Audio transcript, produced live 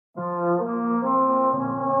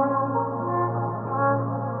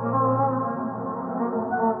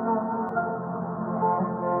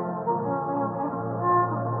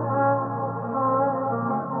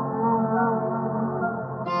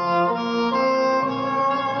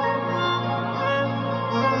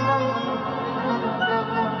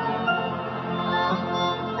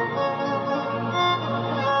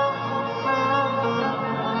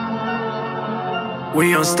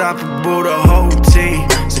We unstoppable, the whole team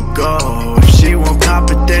to go. If she won't pop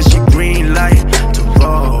it, then she green light to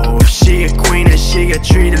roll. If she a queen, then she get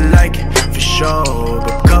treated like it, for sure.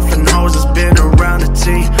 But cuffin' hoes has been around the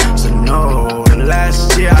team, so no. And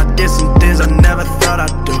last year I did some things I never thought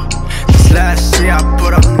I'd do. This last year I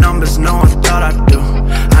put up numbers no one thought I'd do.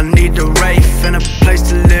 I need the Wraith and a place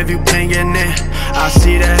to live, you can't get in. I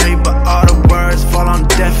see the hate, but all the words fall on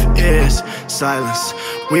deaf ears. Silence,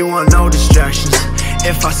 we want no distractions.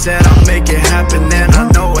 If I said I'll make it happen, then I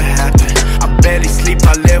know it happened. I barely sleep,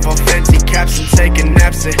 I live on fancy caps and taking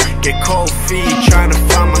naps and get cold feet, trying to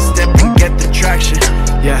find my step and get the traction.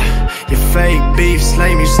 Yeah, your fake beef,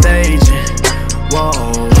 slame you staging. Whoa,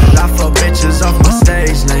 I fuck bitches off my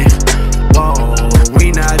stage name. Whoa, we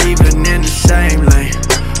not even in the same lane.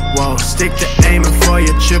 Whoa, stick to aiming for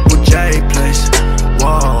your Triple J place.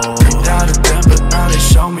 Whoa, they doubted them, but now they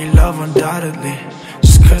show me love undoubtedly.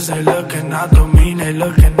 Just cause they looking out don't mean they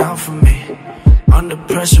looking out for me. Under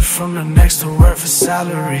pressure from the next to work for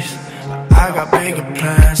salaries. I got bigger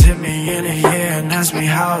plans, hit me in a year and ask me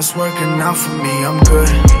how it's working out for me. I'm good,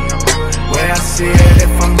 way I see it.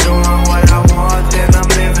 If I'm doing what I want, then I'm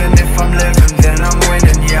living. If I'm living, then I'm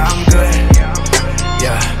winning. Yeah, I'm good,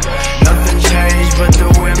 yeah. Nothing changed but the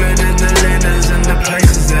women and the linens and the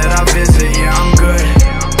places that I visit. Yeah, I'm good,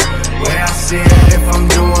 way I see it. If I'm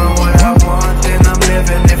doing what I want, then I'm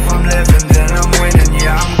living. If I'm living, then I'm winning.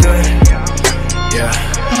 Yeah, I'm good, yeah,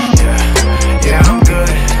 yeah, yeah, I'm good,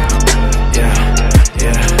 yeah,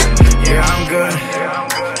 yeah, yeah, I'm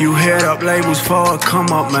good. You hit up labels for a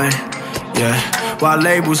come up, man. Yeah, while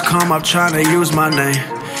labels come up trying to use my name.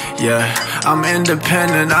 Yeah, I'm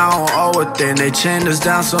independent, I don't owe a thing. They chained us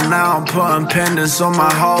down, so now I'm putting pendants on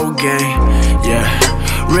my whole game. Yeah,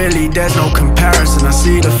 really there's no comparison. I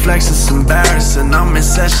see the flex, it's embarrassing. I'm in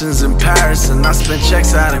sessions in Paris and I spend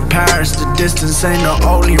checks out in Paris. The distance ain't the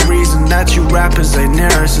only reason that you rappers ain't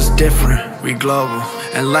near us. It's different, we global,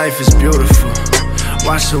 and life is beautiful.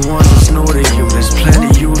 Watch the ones that's new to you. There's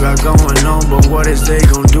plenty you got going on, but what is they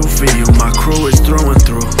gon' do for you? My crew is through and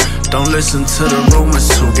through. Don't listen to the rumors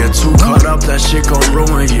too. Get too caught up, that shit gon'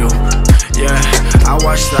 ruin you. Yeah, I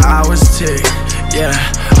watch the hours tick. Yeah,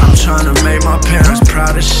 I'm tryna make my parents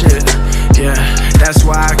proud of shit. Yeah, that's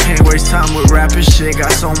why I can't waste time with rapping shit.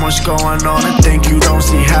 Got so much going on and think you don't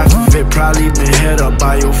see half of it. Probably been hit up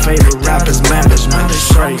by your favorite rappers, management is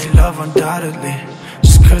straight. Love undoubtedly.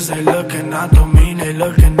 Just cause they looking out don't mean they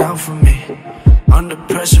looking out for me. Under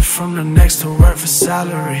pressure from the next to work for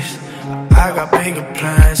salaries. I got bigger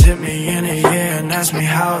plans, hit me in a year and ask me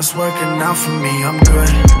how it's working out for me. I'm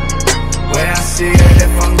good, way I see it.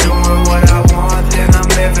 If I'm doing what I want, then I'm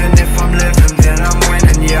living. If I'm living, then I'm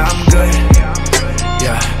winning. Yeah, I'm good,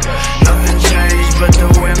 yeah. Nothing changed but the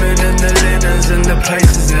women and the linens and the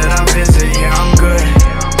places that I visit. Yeah, I'm good,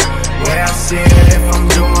 way I see it. If I'm